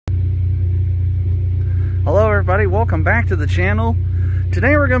everybody, welcome back to the channel.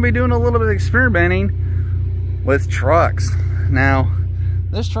 Today we're going to be doing a little bit of experimenting with trucks. Now,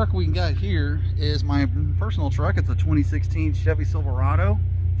 this truck we got here is my personal truck. It's a 2016 Chevy Silverado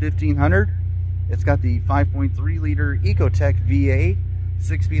 1500. It's got the 5.3 liter Ecotec V8,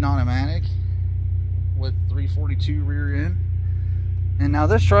 6-speed automatic with 342 rear end. And now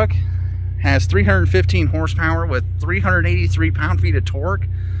this truck has 315 horsepower with 383 pound-feet of torque.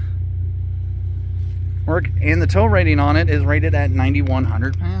 And the tow rating on it is rated at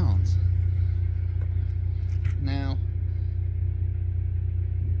 9,100 pounds. Now,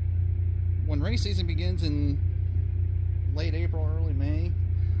 when race season begins in late April, early May,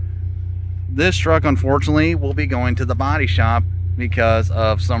 this truck unfortunately will be going to the body shop because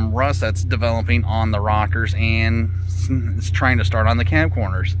of some rust that's developing on the rockers and it's trying to start on the cab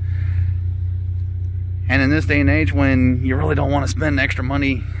corners. And in this day and age, when you really don't want to spend extra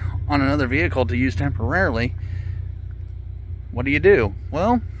money on another vehicle to use temporarily, what do?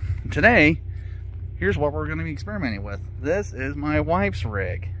 Well, today, here's what we're going to be experimenting with. This is my wife's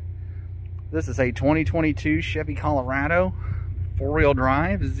rig. This is a 2022 Chevy Colorado 4-wheel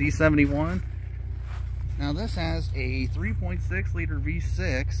drive Z71. Now this has a 3.6 liter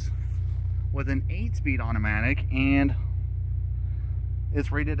V6 with an 8-speed automatic, and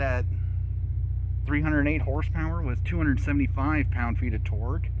it's rated at 308 horsepower with 275 pound-feet of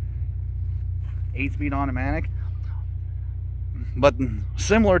torque. 8-speed automatic, but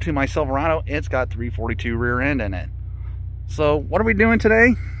similar to my Silverado, it's got 342 rear end in it. So what are we doing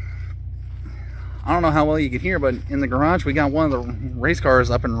today? I don't know how well you can hear, but in the garage we got one of the race cars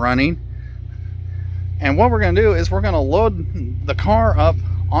up and running, and what we're going to do is we're going to load the car up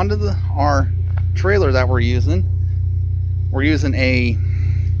onto our trailer that we're using. We're using a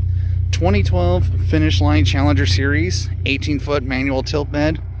 2012 Finish Line Challenger Series 18-foot manual tilt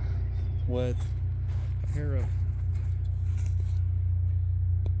bed with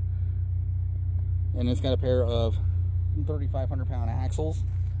and it's got a pair of 3,500 pound axles.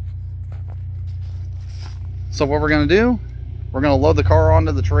 So what we're going to do, we're going to load the car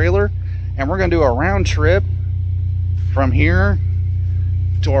onto the trailer, and we're going to do a round trip from here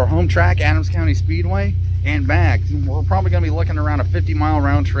to our home track, Adams County Speedway, and back. We're probably going to be looking around a 50-mile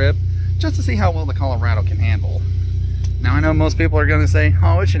round trip just to see how well the Colorado can handle. Now, I know most people are going to say,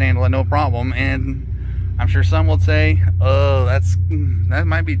 oh, it should handle it, no problem, and I'm sure some will say, oh, that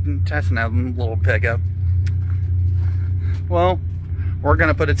might be testing that little pickup. Well, we're going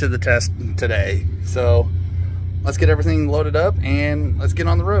to put it to the test today. So let's get everything loaded up and let's get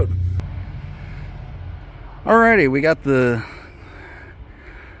on the road. Alrighty, we got the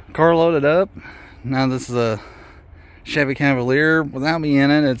car loaded up. Now this is a Chevy Cavalier. Without me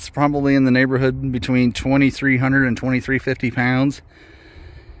in it, it's probably in the neighborhood between 2,300 and 2,350 pounds.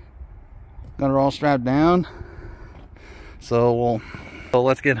 Got her all strapped down. So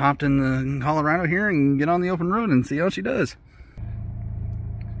let's get hopped in the Colorado here and get on the open road and see how she does.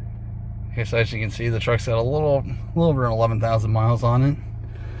 Okay, so as you can see, the truck's got a little over 11,000 miles on it.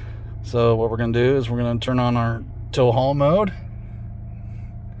 So what we're going to do is we're going to turn on our tow haul mode,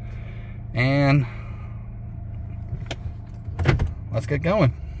 and let's get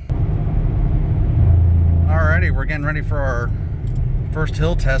going. Alrighty, we're getting ready for our first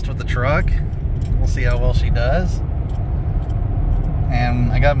hill test with the truck. We'll see how well she does.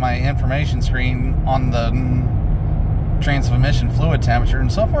 And I got my information screen on the transmission fluid temperature,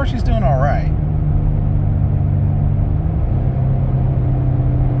 and so far she's doing all right.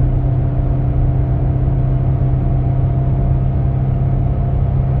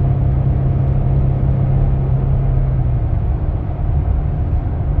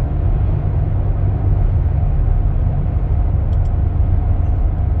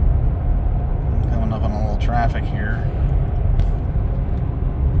 Traffic here.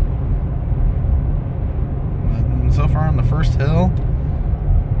 But so far on the first hill,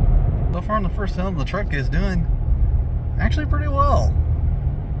 the truck is doing actually pretty well.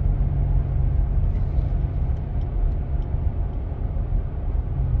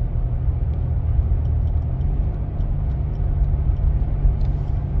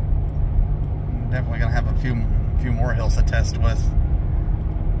 Definitely gonna have a few more hills to test with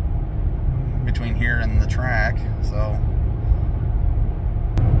between here and the track. So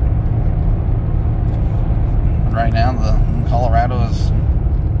right now the Colorado is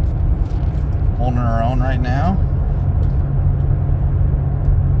holding her own right now.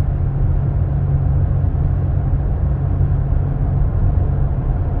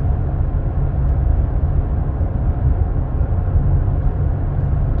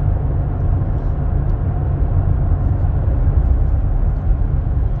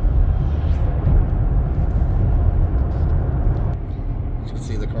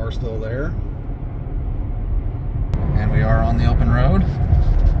 still there. And we are on the open road.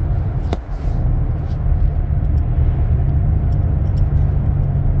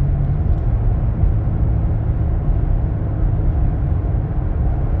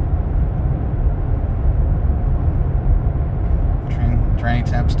 Tranny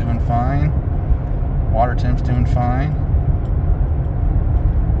temp's doing fine. Water temp's doing fine.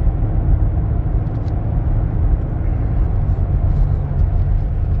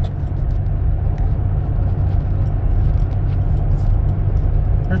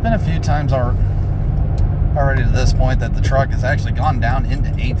 There's been a few times already to this point that the truck has actually gone down into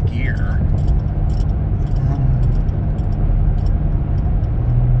 8th gear.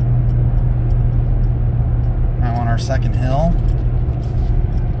 Now on our second hill.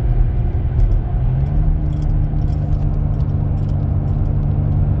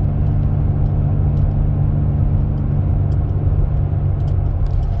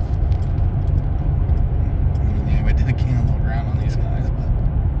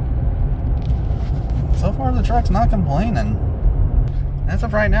 So far the truck's not complaining. As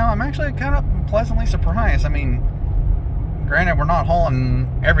of right now, I'm actually kind of pleasantly surprised. I mean, granted, we're not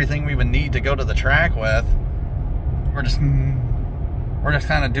hauling everything we would need to go to the track with. We're just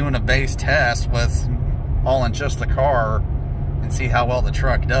kind of doing a base test with hauling just the car and see how well the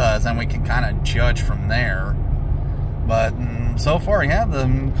truck does, and we can kind of judge from there. But so far, yeah,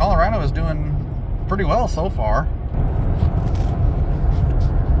 the Colorado is doing pretty well so far.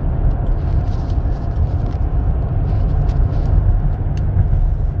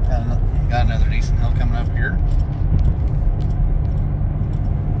 Got another decent hill coming up here.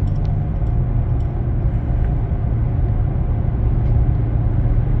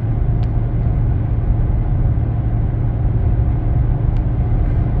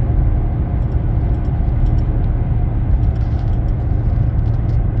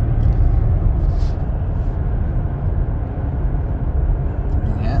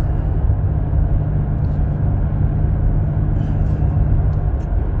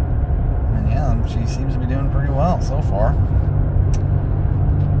 She seems to be doing pretty well so far.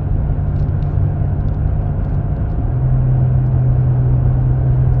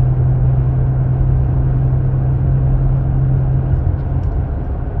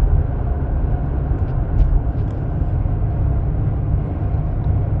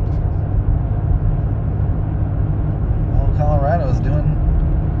 Well, Colorado is doing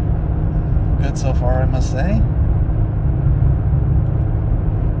good so far, I must say.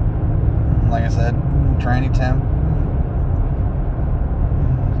 Like I said, tranny temp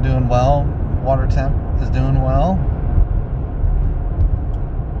is doing well. Water temp is doing well.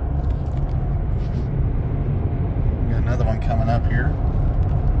 We got another one coming up here.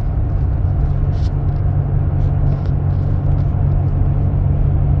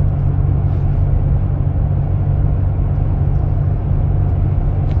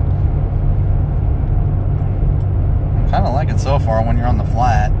 I'm kind of liking it so far when you're on the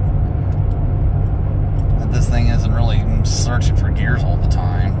flat. This thing isn't really searching for gears all the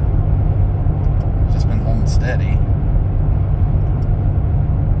time. It's just been holding steady.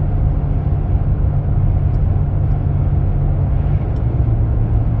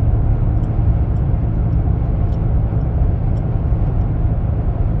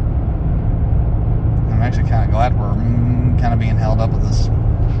 I'm actually kind of glad we're kind of being held up with this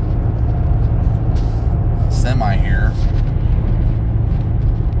semi here.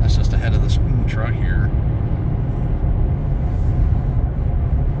 That's just ahead of this truck here.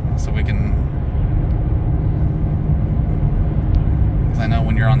 So we can, because I know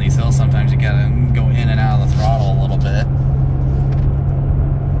when you're on these hills sometimes you gotta go in and out of the throttle a little bit.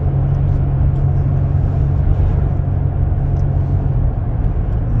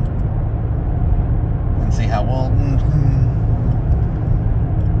 And see how well,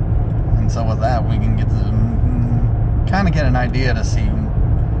 and so with that we can get to kind of get an idea to see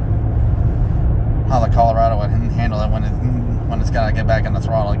how the Colorado would handle it when it's got to get back in the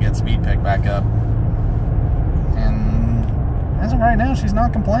throttle and get speed picked back up. And as of right now, she's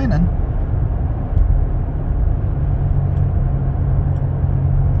not complaining.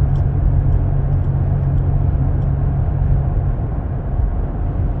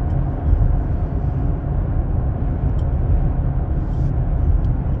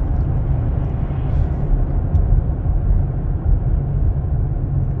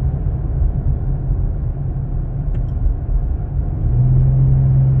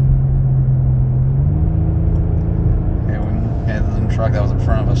 Truck that was in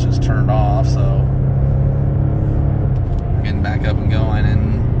front of us just turned off, so we're getting back up and going,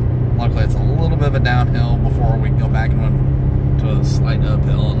 and luckily it's a little bit of a downhill before we can go back and to a slight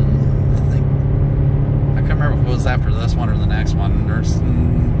uphill, and I can't remember if it was after this one or the next one. There's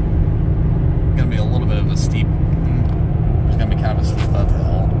gonna be a little bit of a steep. There's gonna be kind of a steep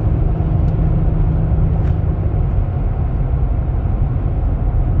uphill.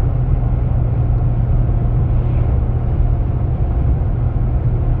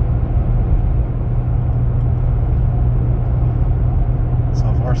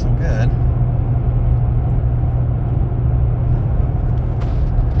 So far, so good.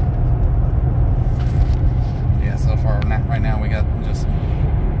 Right now we got just an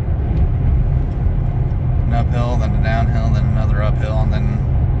uphill, then a downhill, then another uphill, and then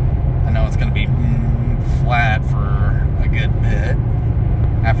I know it's going to be flat for a good bit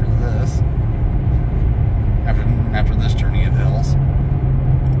after this. After this journey of hills.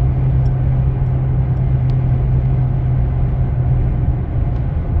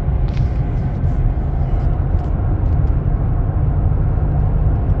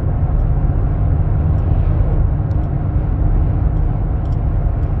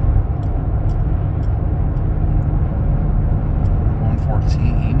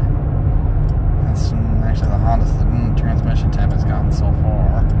 That's actually the hottest the transmission temp has gotten so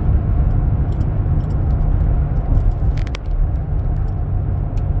far.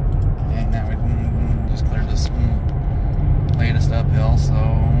 Okay, now we just cleared this latest uphill, so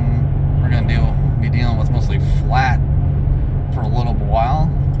we're going to be dealing with mostly flat for a little while.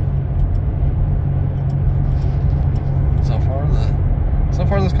 So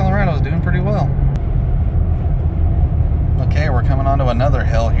far this Colorado is doing pretty well. Okay, we're coming onto another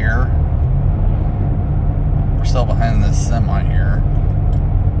hill here. We're still behind this semi here.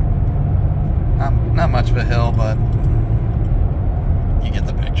 Not much of a hill, but you get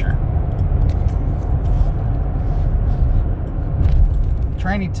the picture.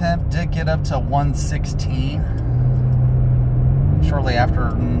 Training temp did get up to 116 shortly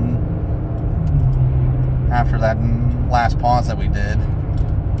after that last pause that we did.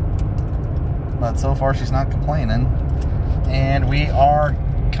 But so far she's not complaining. And we are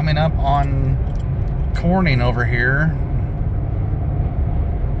coming up on Corning over here.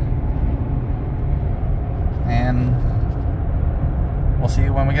 And we'll see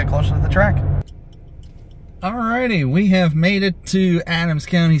you when we get closer to the track. Alrighty, we have made it to Adams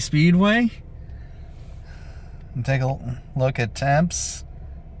County Speedway. And take a look at temps.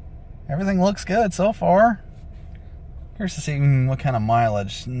 Everything looks good so far. Here's to see what kind of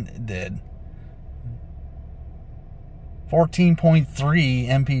mileage it did. 14.3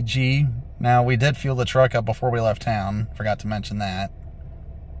 mpg. Now, we did fuel the truck up before we left town. Forgot to mention that.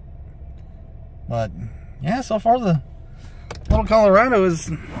 But, yeah, so far the little Colorado is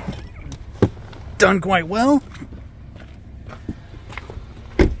done quite well.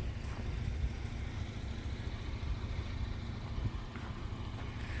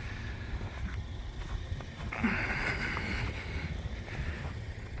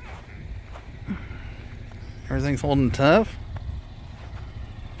 Everything's holding tough.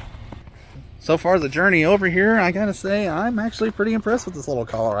 So far the journey over here, I gotta say, I'm actually pretty impressed with this little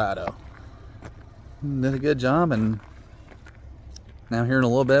Colorado. Did a good job, and now here in a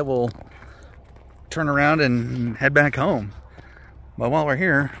little bit we'll turn around and head back home. But while we're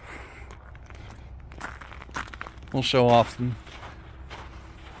here, we'll show off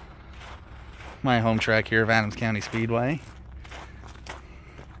my home track here of Adams County Speedway.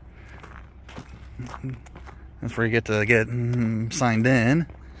 That's where you get to get signed in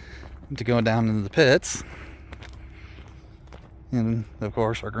to go down into the pits. And of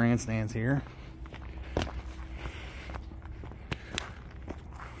course our grandstands here.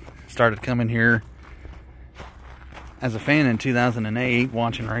 Started coming here as a fan in 2008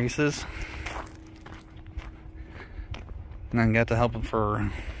 watching races. And I got to help him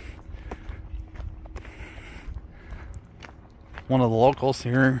for one of the locals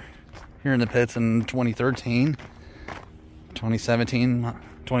here in the pits in 2013.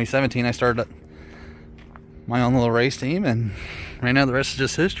 2017 I started my own little race team, and right now the rest is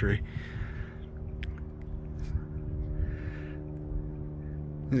just history.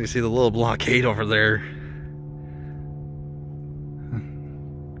 As you see the little blockade over there.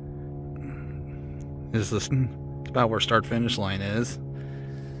 It's about where start finish line is.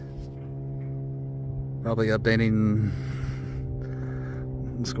 Probably updating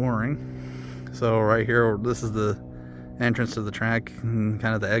scoring. So right here, this is the entrance to the track and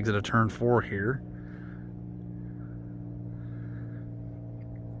kind of the exit of turn 4 here.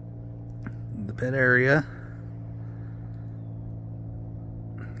 The pit area.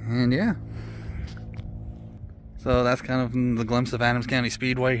 And yeah. So that's kind of the glimpse of Adams County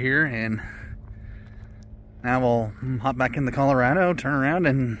Speedway here, and Now we'll hop back in the Colorado, turn around,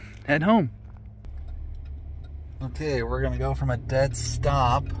 and head home. Okay, we're gonna go from a dead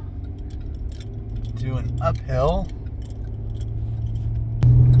stop to an uphill.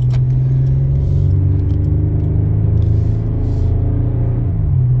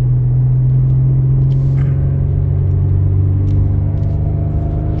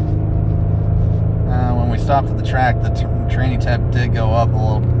 When we stopped at the track, the tranny temp did go up a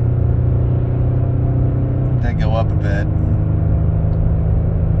little. Did go up a bit.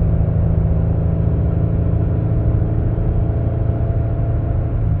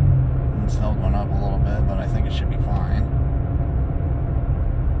 It's still going up a little bit, but I think it should be fine.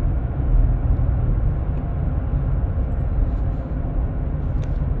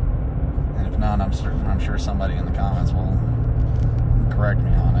 And if not, I'm sure somebody in the comments will correct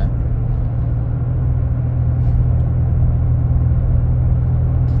me on it.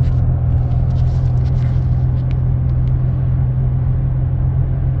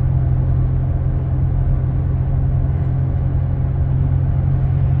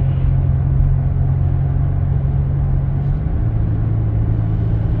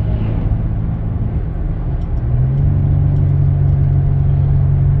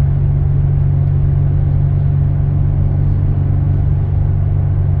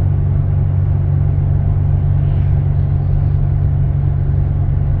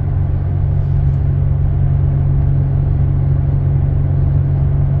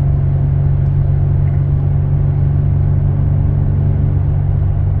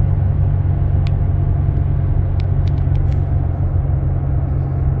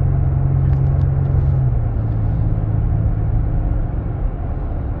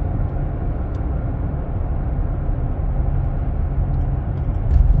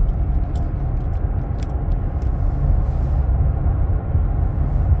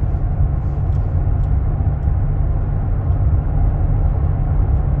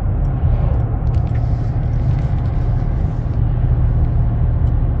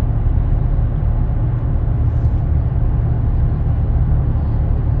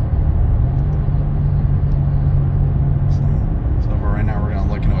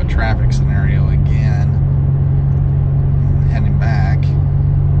 Traffic scenario again, heading back.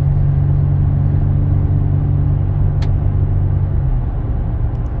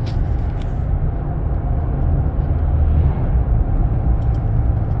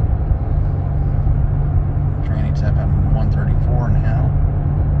 Tranny tip at 134 now.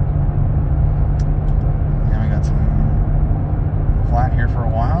 Now we got some flat here for a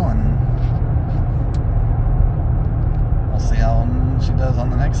while, and we'll see how she does on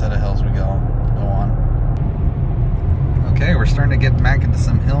the next set of hills we go on. Okay, we're starting to get back into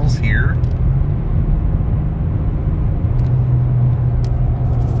some hills here.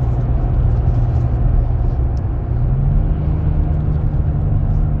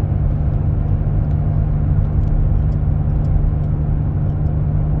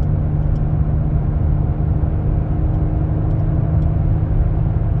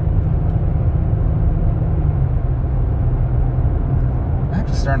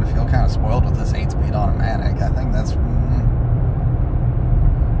 Starting to feel kind of spoiled with this 8-speed automatic. I think that's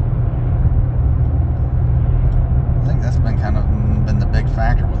been kind of been the big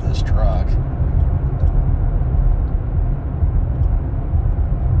factor with this truck.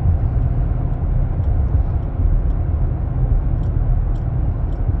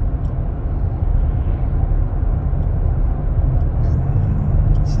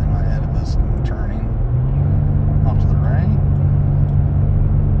 Semi ahead of us turning off to the right.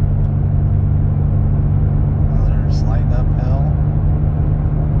 Slight uphill.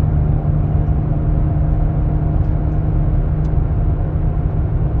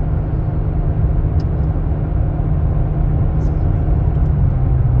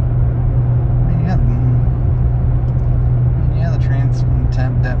 Yeah, the trans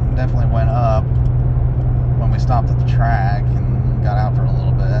temp definitely went up when we stopped at the track and got out for a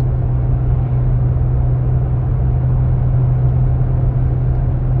little bit.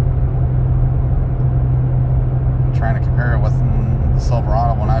 Trying to compare it with the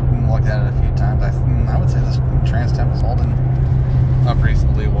Silverado when I've looked at it a few times, I would say this trans temp is holding up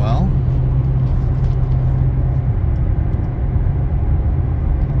reasonably well.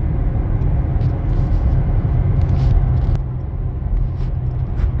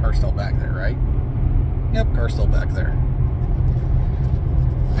 Car's still back there, right? Yep, car's still back there.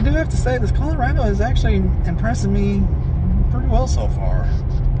 I do have to say, this Colorado is actually impressing me pretty well so far.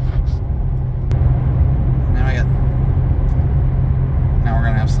 Now we're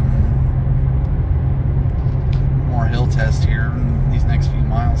going to have some more hill test here in these next few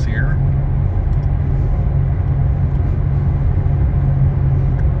miles here.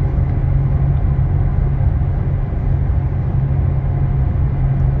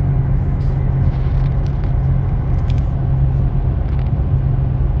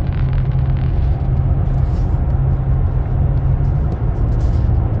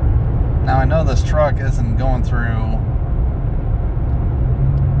 know this truck isn't going through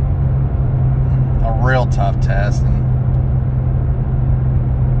a real tough test, and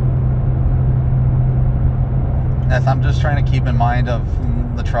I'm just trying to keep in mind of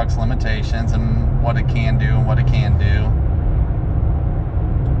the truck's limitations and what it can do and what it can't do.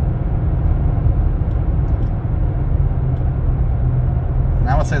 And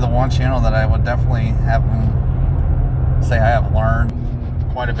I would say the one channel that I would definitely have say I have learned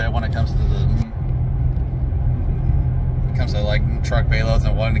quite a bit when it comes to like truck payloads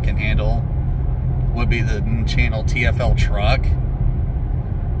and what it can handle would be the channel TFL Truck.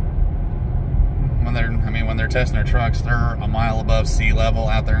 When they're testing their trucks, they're a mile above sea level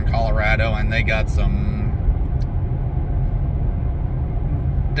out there in Colorado, and they got some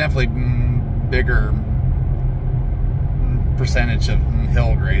definitely bigger percentage of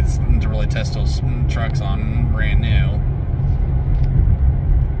hill grades to really test those trucks on brand new.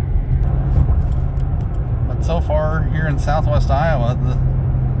 But so far here in southwest Iowa,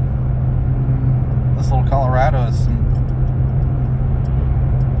 this little Colorado is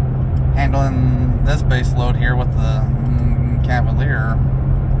handling this base load here with the Cavalier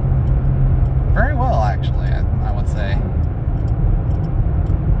very well, actually, I would say.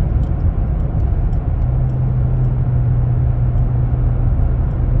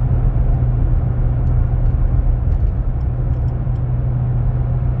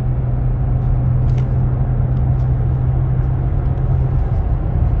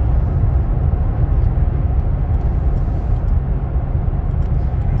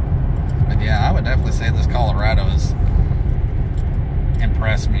 Definitely say this Colorado has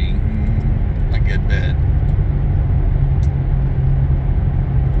impressed me a good bit.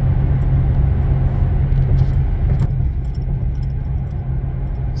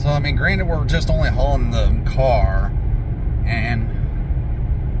 So, I mean, granted, we're just only hauling the car, and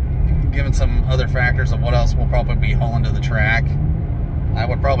given some other factors of what else we'll probably be hauling to the track, I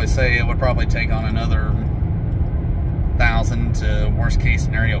would probably say it would probably take on another 1,000 to, worst case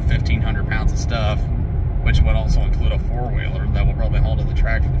scenario, 1,500 pounds of stuff, which would also include a four-wheeler that will probably haul to the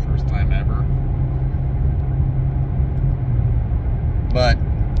track for the first time ever. But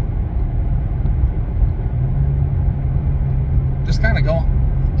just kind of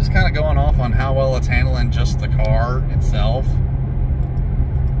going off on how well it's handling just the car itself,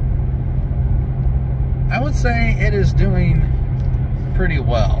 I would say it is doing pretty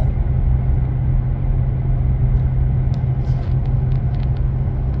well.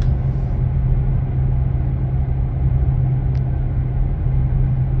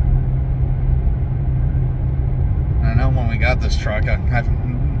 When we got this truck, I've had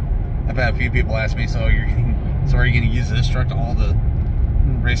a few people ask me, so are you going to use this truck to haul the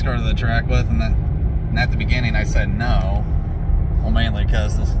race car to the track with? And at the beginning I said no. Well, mainly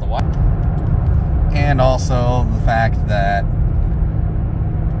because this is the wife, and also the fact that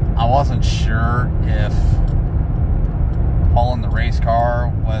I wasn't sure if hauling the race car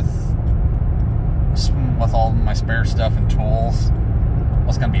with all my spare stuff and tools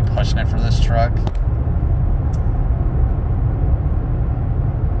was going to be pushing it for this truck.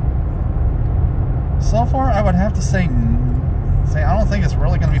 So far, I would have to say I don't think it's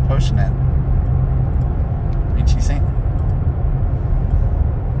really going to be pushing it. I mean, she's saying,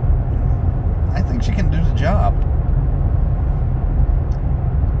 I think she can do the job.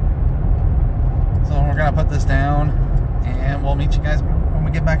 So we're going to put this down, and we'll meet you guys when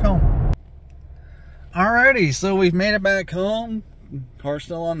we get back home. Alrighty, so we've made it back home. Car's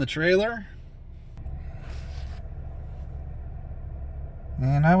still on the trailer.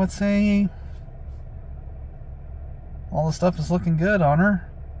 And I would say all the stuff is looking good on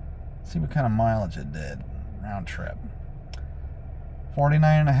her. Let's see what kind of mileage it did round trip.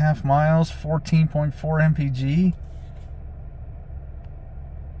 49.5 miles, 14.4 mpg.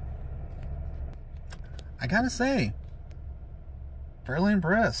 I gotta say, fairly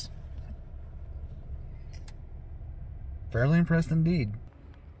impressed. Fairly impressed indeed.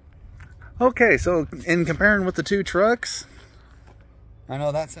 Okay, so in comparing with the two trucks, I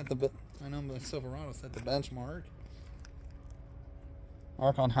know the Silverado set the benchmark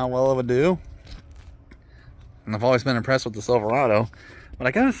on how well it would do, and I've always been impressed with the Silverado, but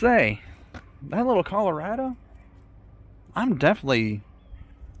I gotta say, that little Colorado, I'm definitely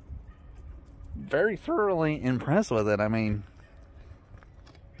very thoroughly impressed with it. I mean,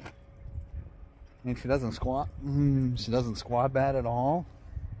 she doesn't squat. She doesn't squat bad at all.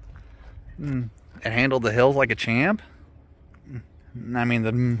 It handled the hills like a champ. I mean,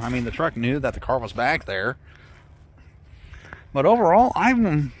 the truck knew that the car was back there. But overall, I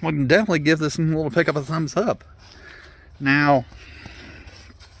would definitely give this little pickup a thumbs up. Now,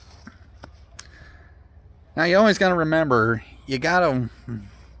 Now you always got to remember, you gotta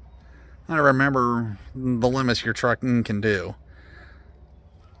remember the limits your truck can do.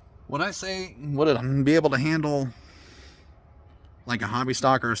 Would I say, would it be able to handle like a hobby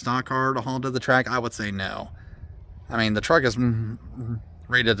stock or a stock car to haul to the track? I would say no. I mean, the truck is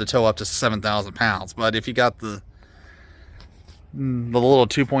rated to tow up to 7,000 pounds, but if you got the little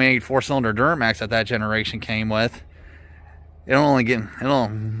 2.8 4-cylinder Duramax that generation came with, it'll only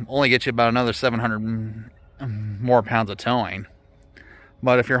get you about another 700 more pounds of towing.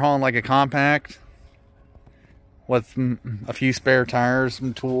 But if you're hauling like a compact with a few spare tires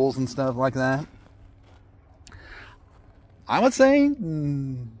and tools and stuff like that, I would say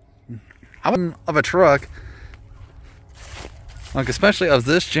of a truck, like especially of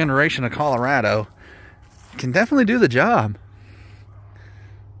this generation of Colorado, can definitely do the job.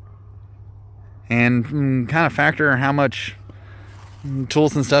 And kind of factor how much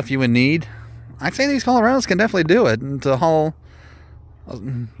tools and stuff you would need. I'd say these Colorados can definitely do it, and to haul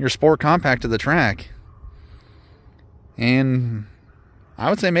your sport compact to the track. And I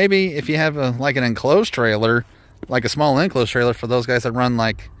would say maybe if you have like an enclosed trailer, like a small enclosed trailer for those guys that run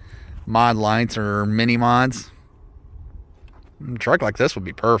like mod lights or mini mods, a truck like this would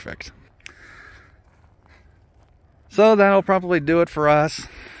be perfect. So that'll probably do it for us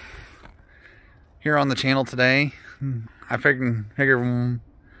here on the channel today. I figured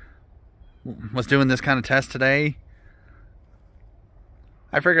was doing this kind of test today.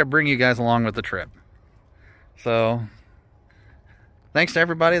 I figured I'd bring you guys along with the trip. So thanks to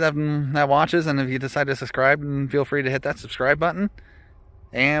everybody that watches, and if you decide to subscribe, feel free to hit that subscribe button,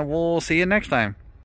 and we'll see you next time.